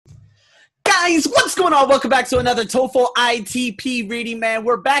Guys, what's going on? Welcome back to another TOEFL ITP reading, man.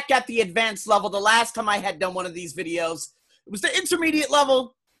 We're back at the advanced level. The last time I had done one of these videos, it was the intermediate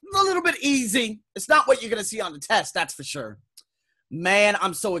level, a little bit easy. It's not what you're going to see on the test, that's for sure. Man,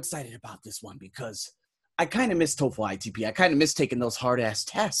 I'm so excited about this one because I kind of miss TOEFL ITP. I kind of miss taking those hard-ass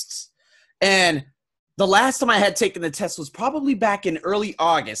tests. And the last time I had taken the test was probably back in early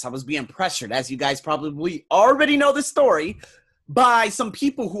August. I was being pressured, as you guys probably already know the story, by some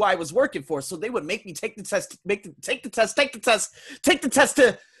people who I was working for. So they would make me take the test, take the test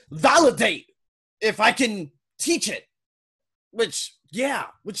to validate if I can teach it, which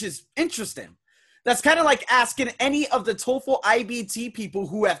is interesting. That's kind of like asking any of the TOEFL IBT people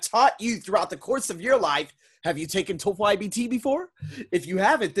who have taught you throughout the course of your life, have you taken TOEFL IBT before? If you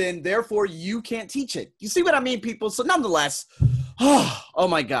haven't, then therefore you can't teach it. You see what I mean, people? So nonetheless, oh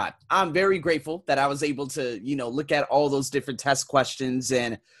my God, I'm very grateful that I was able to, look at all those different test questions.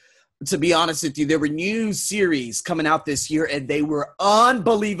 And to be honest with you, there were new series coming out this year and they were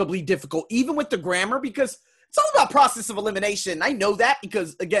unbelievably difficult, even with the grammar, because it's all about process of elimination. I know that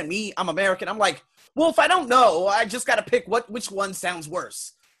because, again, I'm American. I'm like, well, if I don't know, I just got to pick which one sounds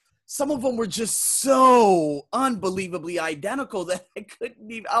worse. Some of them were just so unbelievably identical that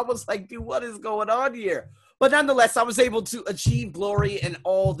I was like, dude, what is going on here? But nonetheless, I was able to achieve glory in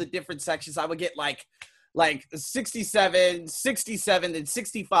all the different sections. I would get like 67, 67, and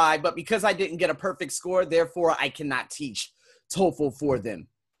 65. But because I didn't get a perfect score, therefore I cannot teach TOEFL for them.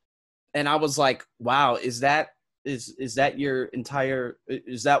 And I was like, wow, is that your entire,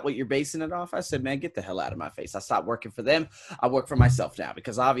 is that what you're basing it off? I said, man, get the hell out of my face. I stopped working for them. I work for myself now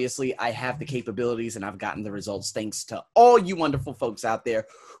because obviously I have the capabilities and I've gotten the results thanks to all you wonderful folks out there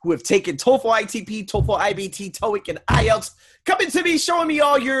who have taken TOEFL ITP, TOEFL IBT, TOEIC, and IELTS, coming to me, showing me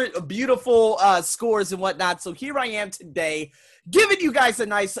all your beautiful scores and whatnot. So here I am today, giving you guys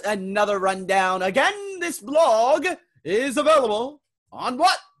another rundown. Again, this blog is available on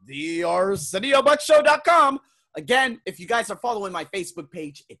what? The ArsenioBuckShow.com. Again, if you guys are following my Facebook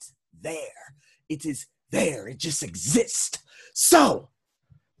page, it's there. It is there. It just exists. So,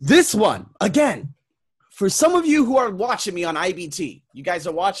 this one, again, for some of you who are watching me on IBT, you guys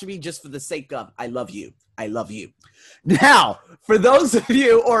are watching me just for the sake of, I love you. I love you. Now, for those of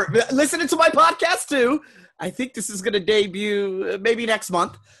you, or listening to my podcast too, I think this is going to debut maybe next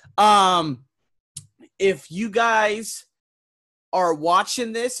month. If you guys are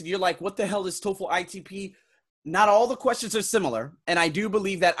watching this and you're like, what the hell is TOEFL ITP? Not all the questions are similar, and I do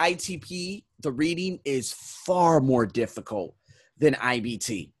believe that ITP, the reading, is far more difficult than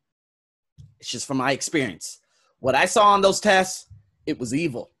IBT. It's just from my experience. What I saw on those tests, it was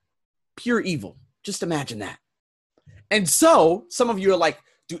evil. Pure evil. Just imagine that. And so, some of you are like,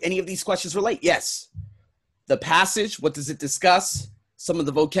 do any of these questions relate? Yes. The passage, what does it discuss? Some of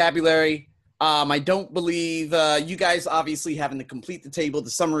the vocabulary. I don't believe you guys obviously having to complete the table, the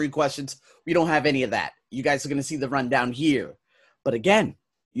summary questions. We don't have any of that. You guys are going to see the rundown here. But again,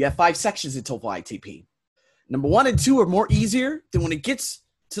 you have 5 sections in TOEFL ITP. Number 1 and 2 are more easier than when it gets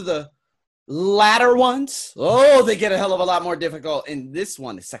to the latter ones. Oh, they get a hell of a lot more difficult. And this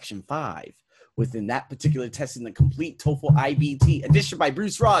one is section 5 within that particular test in the complete TOEFL IBT edition by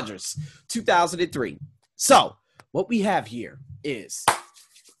Bruce Rogers, 2003. So what we have here is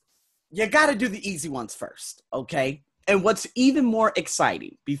you got to do the easy ones first, okay? And what's even more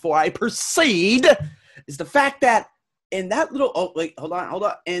exciting before I proceed is the fact that in that little, oh, wait, hold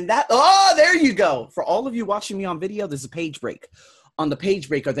on. In that, oh, there you go. For all of you watching me on video, there's a page break. On the page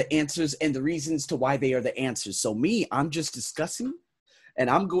break are the answers and the reasons to why they are the answers. So I'm just discussing, and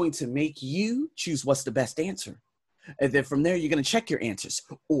I'm going to make you choose what's the best answer. And then from there, you're going to check your answers.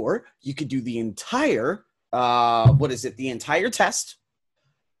 Or you could do the entire, the entire test.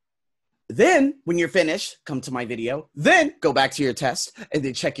 Then, when you're finished, come to my video, then go back to your test, and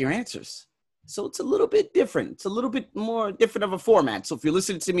then check your answers. So it's a little bit different. It's a little bit more different of a format. So if you're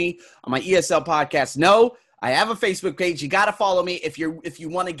listening to me on my ESL podcast, no, I have a Facebook page. You got to follow me if you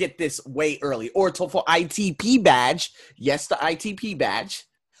want to get this way early. Or TOEFL ITP badge. Yes, the ITP badge.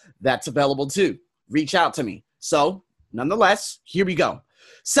 That's available too. Reach out to me. So, nonetheless, here we go.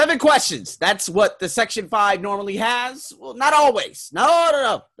 7 questions. That's what the section 5 normally has. Well, not always.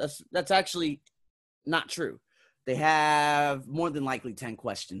 No. That's actually not true. They have more than likely 10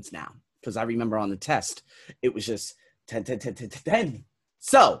 questions now. Because I remember on the test, it was just 10.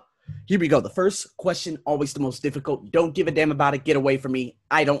 So, here we go. The first question, always the most difficult. Don't give a damn about it. Get away from me.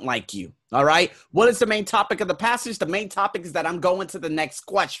 I don't like you. All right? What is the main topic of the passage? The main topic is that I'm going to the next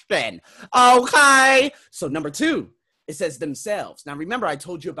question. Okay. So, number 2. It says themselves. Now, remember, I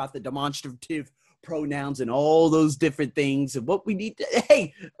told you about the demonstrative pronouns and all those different things. And what we need to,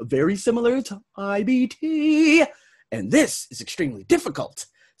 hey, very similar to IBT. And this is extremely difficult.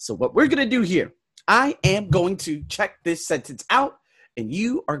 So what we're going to do here, I am going to check this sentence out, and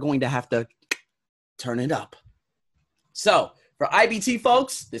you are going to have to turn it up. So for IBT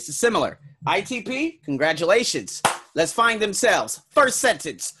folks, this is similar. ITP, congratulations. Let's find themselves. First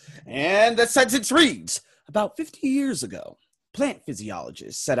sentence. And the sentence reads, about 50 years ago, plant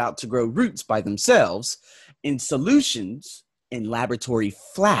physiologists set out to grow roots by themselves in solutions in laboratory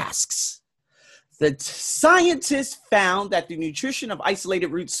flasks. The scientists found that the nutrition of isolated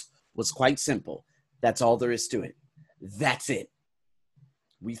roots was quite simple. That's all there is to it. That's it.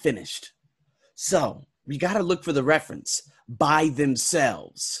 We finished. So we got to look for the reference by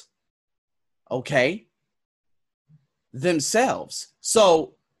themselves. Okay? Themselves.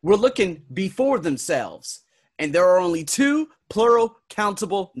 So we're looking before themselves. And there are only two plural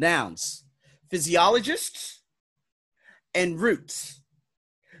countable nouns, physiologists and roots.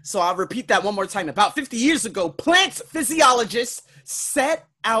 So I'll repeat that one more time. About 50 years ago, plant physiologists set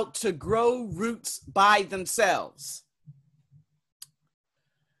out to grow roots by themselves.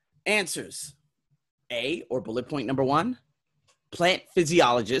 Answers. A, or bullet point number 1, plant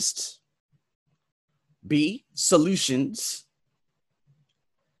physiologists. B, solutions.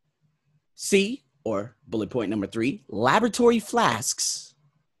 C, or bullet point number 3, laboratory flasks.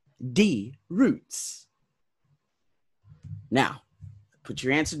 D, roots. Now, put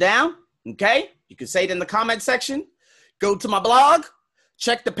your answer down, okay? You can say it in the comment section. Go to my blog,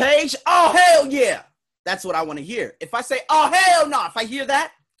 check the page. Oh, hell yeah. That's what I want to hear. If I say, oh, hell no, if I hear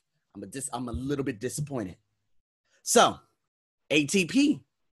that, I'm a little bit disappointed. So, ATP.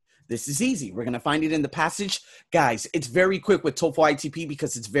 This is easy. We're going to find it in the passage. Guys, it's very quick with TOEFL ITP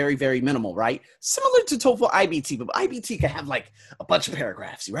because it's very, very minimal, right? Similar to TOEFL IBT, but IBT can have like a bunch of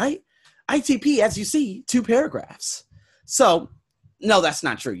paragraphs, right? ITP, as you see, 2 paragraphs. So, no, that's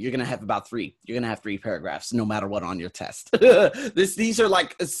not true. You're going to have about 3. You're going to have 3 paragraphs no matter what on your test. These are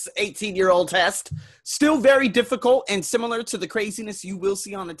like an 18-year-old test. Still very difficult and similar to the craziness you will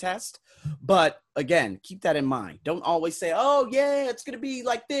see on the test. But again, keep that in mind. Don't always say, oh, yeah, it's going to be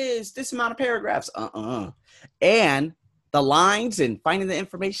like this amount of paragraphs. And the lines and finding the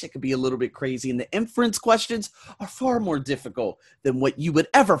information can be a little bit crazy. And the inference questions are far more difficult than what you would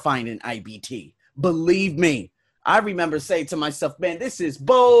ever find in IBT. Believe me. I remember saying to myself, man, this is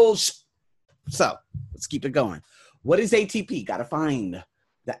bullshit. So let's keep it going. What is ATP? Got to find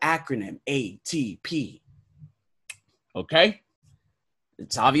the acronym ATP. Okay.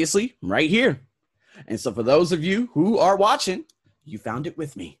 It's obviously right here. And so for those of you who are watching, you found it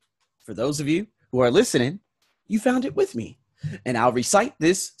with me. For those of you who are listening, you found it with me. And I'll recite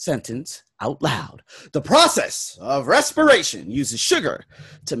this sentence out loud. The process of respiration uses sugar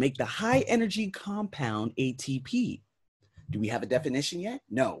to make the high energy compound ATP. Do we have a definition yet?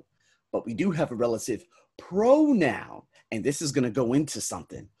 No, but we do have a relative pronoun. And this is going to go into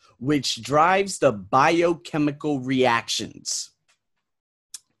something which drives the biochemical reactions.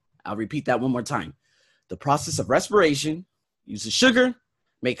 I'll repeat that one more time. The process of respiration uses sugar,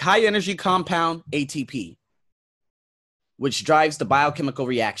 make high energy compound ATP, which drives the biochemical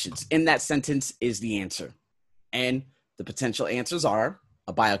reactions. In that sentence is the answer. And the potential answers are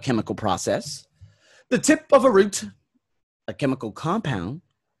a biochemical process, the tip of a root, a chemical compound,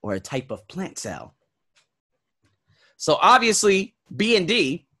 or a type of plant cell. So obviously B and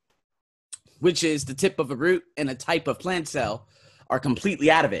D, which is the tip of a root and a type of plant cell, are completely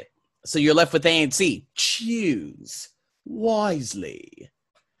out of it. So you're left with A and C. Choose wisely.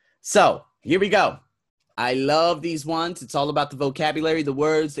 So here we go. I love these ones. It's all about the vocabulary, the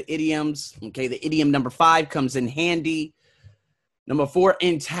words, the idioms. Okay, the idiom number 5 comes in handy. Number 4,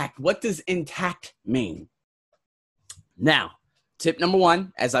 intact. What does intact mean? Now, tip number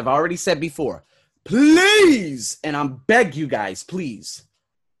 1, as I've already said before, please, and I beg you guys, please.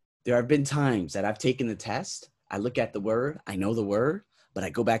 There have been times that I've taken the test. I look at the word, I know the word, but I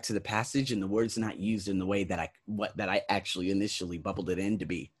go back to the passage and the word's not used in the way that I actually initially bubbled it in to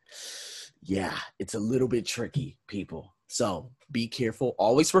be. Yeah, it's a little bit tricky, people. So be careful.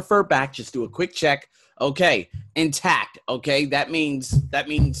 Always refer back. Just do a quick check. Okay, intact. Okay, that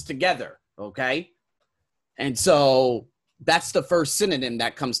means together. Okay, and so that's the first synonym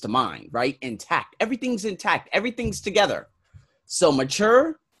that comes to mind, right? Intact. Everything's intact. Everything's together. So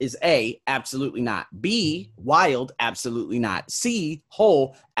mature is A, absolutely not. B, wild, absolutely not. C,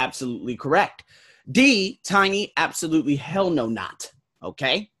 whole, absolutely correct. D, tiny, absolutely hell no not.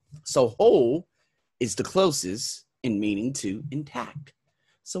 Okay? So whole is the closest in meaning to intact.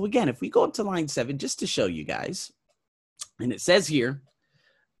 So again, if we go up to line 7, just to show you guys, and it says here,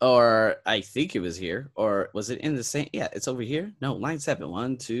 Or I think it was here. Or was it in the same? Yeah, it's over here. No, line 7.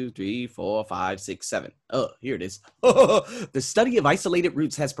 1, 2, 3, 4, 5, 6, 7. Oh, here it is. The study of isolated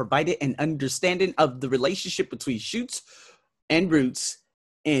roots has provided an understanding of the relationship between shoots and roots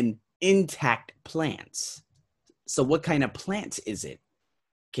in intact plants. So what kind of plant is it?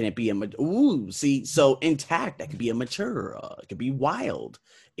 Can it be so intact, that could be a mature, it could be wild,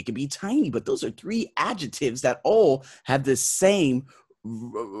 it could be tiny, but those are 3 adjectives that all have the same,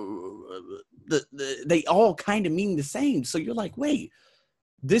 they all kind of mean the same. So you're like, wait,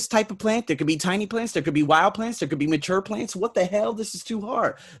 this type of plant, there could be tiny plants, there could be wild plants, there could be mature plants. What the hell? This is too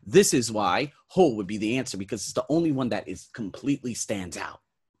hard. This is why whole would be the answer, because it's the only one that is completely stands out.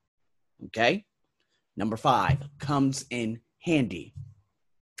 Okay. Number 5 comes in handy.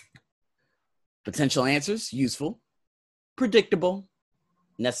 Potential answers: useful, predictable,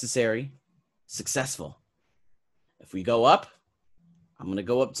 necessary, successful. If we go up, I'm going to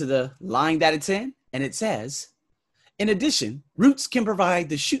go up to the line that it's in, and it says, in addition, roots can provide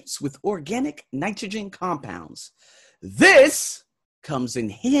the shoots with organic nitrogen compounds. This comes in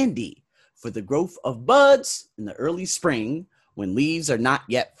handy for the growth of buds in the early spring when leaves are not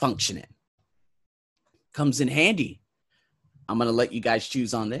yet functioning. Comes in handy. I'm going to let you guys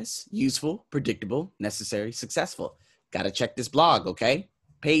choose on this. Useful, predictable, necessary, successful. Got to check this blog, okay?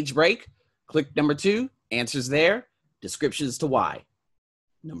 Page break. Click number 2. Answers there. Descriptions to why.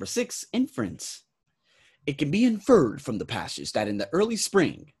 Number 6, inference. It can be inferred from the passage that in the early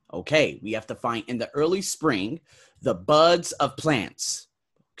spring, okay, we have to find in the early spring the buds of plants,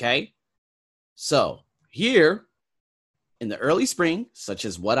 okay? So here in the early spring, such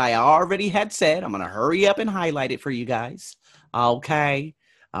as what I already had said, I'm going to hurry up and highlight it for you guys. Okay.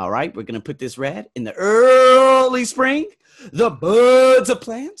 All right. We're going to put this red. In the early spring, the buds of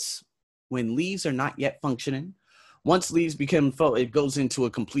plants, when leaves are not yet functioning. Once leaves become full, it goes into a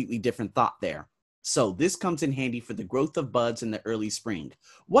completely different thought there. So this comes in handy for the growth of buds in the early spring.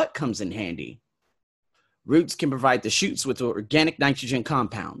 What comes in handy? Roots can provide the shoots with organic nitrogen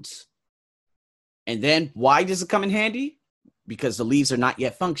compounds. And then why does it come in handy? Because the leaves are not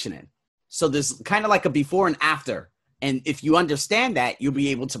yet functioning. So there's kind of like a before and after. And if you understand that, you'll be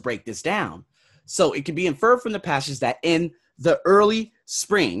able to break this down. So it can be inferred from the passage that in the early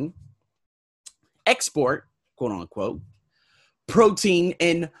spring, export, quote unquote, protein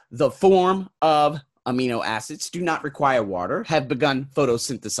in the form of amino acids do not require water, have begun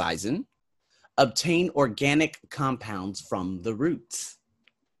photosynthesizing, obtain organic compounds from the roots.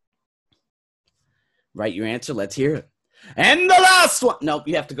 Write your answer. Let's hear it. And the last one. Nope,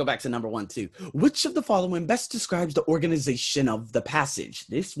 you have to go back to number 1 too. Which of the following best describes the organization of the passage?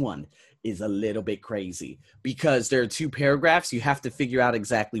 This one is a little bit crazy because there are 2 paragraphs. You have to figure out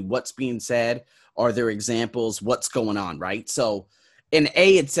exactly what's being said. Are there examples? What's going on, right? So in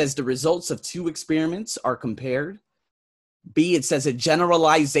A, it says the results of 2 experiments are compared. B, it says a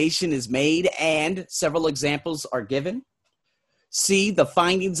generalization is made and several examples are given. C, the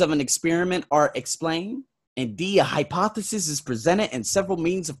findings of an experiment are explained. And D, a hypothesis is presented and several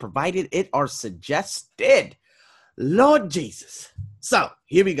means of provided it are suggested. Lord Jesus. So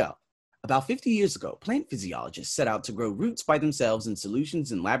here we go. About 50 years ago, plant physiologists set out to grow roots by themselves in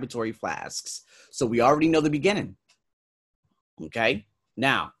solutions in laboratory flasks. So we already know the beginning. Okay.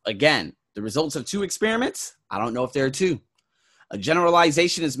 Now, again, the results of 2 experiments. I don't know if there are 2. A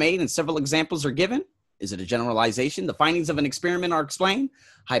generalization is made and several examples are given. Is it a generalization? The findings of an experiment are explained.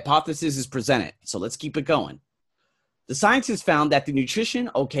 Hypothesis is presented. So let's keep it going. The scientists found that the nutrition,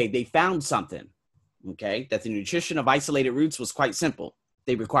 they found something, that the nutrition of isolated roots was quite simple.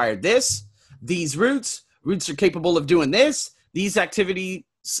 They required this, these roots are capable of doing this. These activities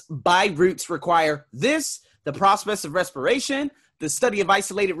by roots require this, the process of respiration. The study of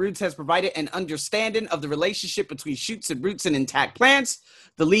isolated roots has provided an understanding of the relationship between shoots and roots in intact plants.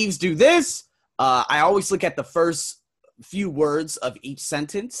 The leaves do this. I always look at the first few words of each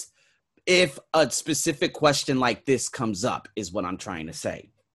sentence. If a specific question like this comes up is what I'm trying to say.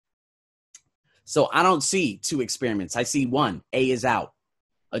 So I don't see 2 experiments. I see 1. A is out.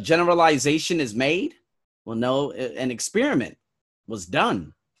 A generalization is made. Well, no, an experiment was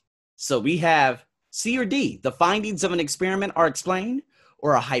done. So we have C or D. The findings of an experiment are explained,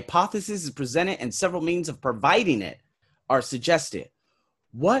 or a hypothesis is presented and several means of providing it are suggested.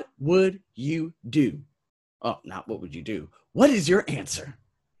 What would you do? Oh, not what would you do? What is your answer?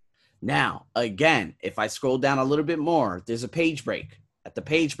 Now, again, if I scroll down a little bit more, there's a page break. At the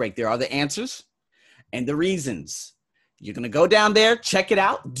page break, there are the answers and the reasons. You're going to go down there, check it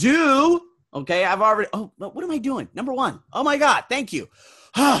out. I've already, what am I doing? Number 1. Oh my God, thank you.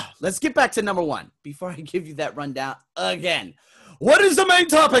 Let's get back to number 1 before I give you that rundown again. What is the main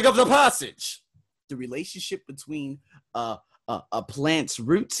topic of the passage? The relationship between a plant's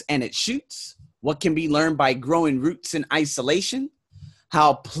roots and its shoots. What can be learned by growing roots in isolation?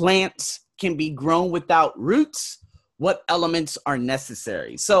 How plants can be grown without roots? What elements are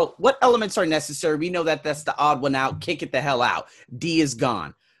necessary? So what elements are necessary? We know that that's the odd one out. Kick it the hell out. D is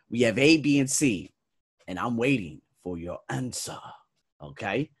gone. We have A, B, and C. And I'm waiting for your answer.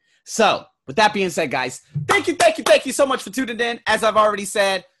 Okay? So with that being said, guys, thank you so much for tuning in. As I've already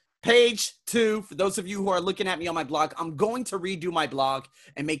said, page 2, for those of you who are looking at me on my blog, I'm going to redo my blog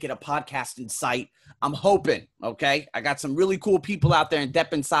and make it a podcasting site. I'm hoping, okay? I got some really cool people out there in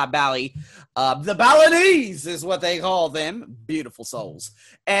Depenside Valley. The Balinese is what they call them. Beautiful souls.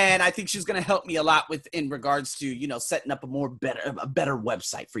 And I think she's going to help me a lot in regards to, setting up a better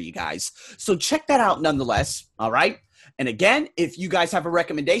website for you guys. So check that out nonetheless, all right? And again, if you guys have a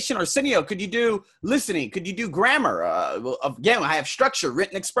recommendation, Arsenio, could you do listening? Could you do grammar? Again, I have structure,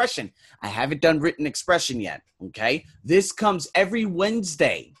 written expression. I haven't done written expression yet, okay? This comes every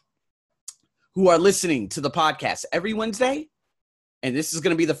Wednesday. Who are listening to the podcast every Wednesday, and this is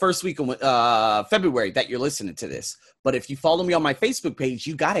going to be the first week of February that you're listening to this. But if you follow me on my Facebook page,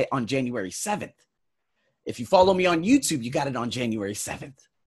 you got it on January 7th. If you follow me on YouTube, you got it on January 7th.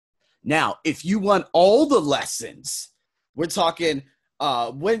 Now, if you want all the lessons, we're talking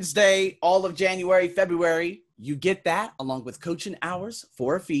Wednesday, all of January, February, you get that along with coaching hours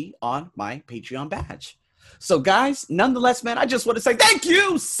for a fee on my Patreon badge. So, guys, nonetheless, man, I just want to say thank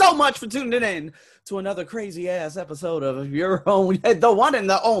you so much for tuning in to another crazy-ass episode of your own, the one and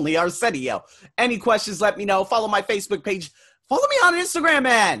the only Arsenio. Any questions, let me know. Follow my Facebook page. Follow me on Instagram,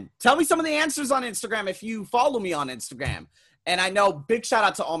 man. Tell me some of the answers on Instagram if you follow me on Instagram. And I know, big shout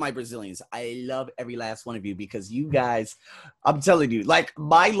out to all my Brazilians. I love every last one of you because you guys, I'm telling you, like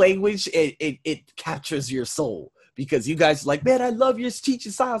my language, it captures your soul. Because you guys are like, man, I love your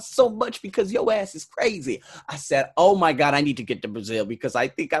teaching style so much because your ass is crazy. I said, oh my God, I need to get to Brazil because I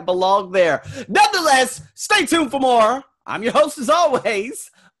think I belong there. Nonetheless, stay tuned for more. I'm your host as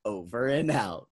always. Over and out.